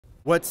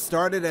What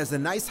started as a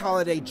nice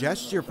holiday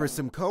gesture for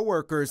some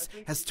coworkers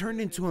has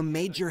turned into a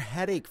major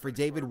headache for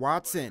David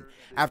Watson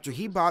after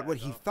he bought what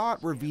he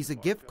thought were Visa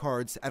gift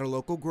cards at a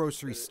local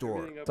grocery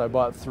store. I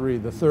bought 3.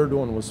 The third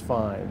one was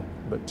fine,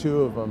 but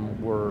 2 of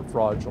them were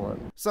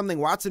fraudulent. Something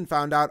Watson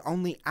found out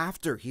only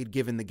after he'd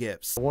given the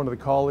gifts. One of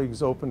the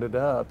colleagues opened it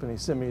up and he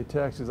sent me a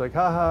text. He's like,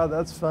 haha,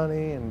 that's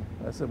funny. And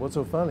I said, what's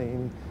so funny?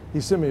 And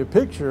he sent me a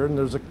picture and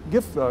there's a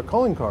gift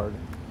calling card.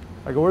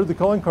 I go, where did the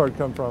calling card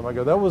come from? I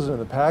go, that wasn't in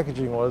the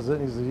packaging, was it?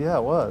 And he said, yeah,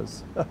 it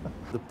was.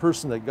 The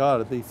person that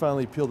got it, they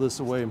finally peel this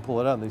away and pull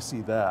it out and they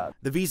see that.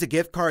 The Visa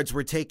gift cards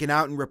were taken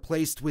out and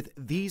replaced with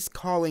these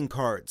calling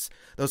cards.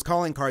 Those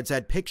calling cards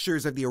had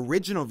pictures of the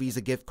original Visa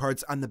gift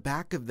cards on the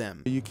back of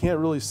them. You can't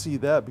really see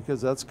that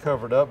because that's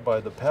covered up by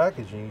the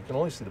packaging. You can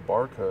only see the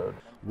barcode.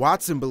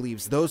 Watson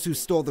believes those who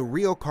stole the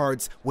real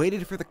cards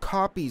waited for the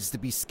copies to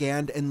be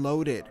scanned and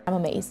loaded. I'm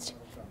amazed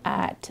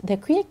at the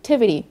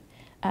creativity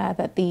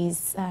that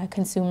these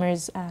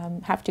consumers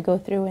have to go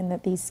through and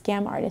that these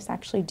scam artists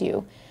actually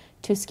do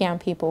to scam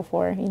people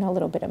for, a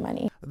little bit of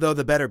money. Though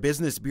the Better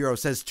Business Bureau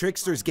says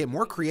tricksters get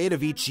more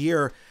creative each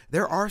year,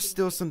 there are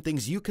still some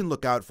things you can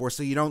look out for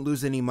so you don't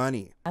lose any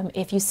money.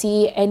 If you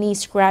see any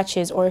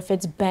scratches or if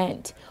it's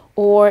bent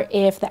or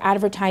if the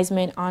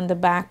advertisement on the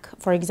back,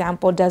 for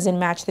example, doesn't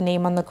match the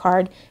name on the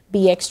card,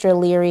 be extra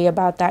leery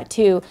about that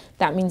too.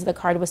 That means the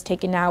card was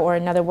taken out or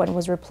another one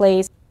was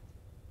replaced.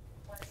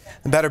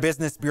 The Better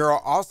Business Bureau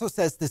also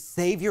says to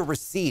save your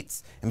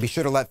receipts and be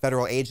sure to let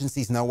federal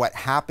agencies know what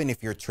happened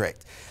if you're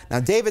tricked. Now,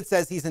 David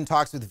says he's in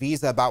talks with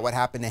Visa about what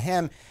happened to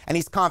him, and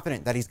he's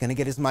confident that he's going to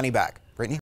get his money back. Brittany?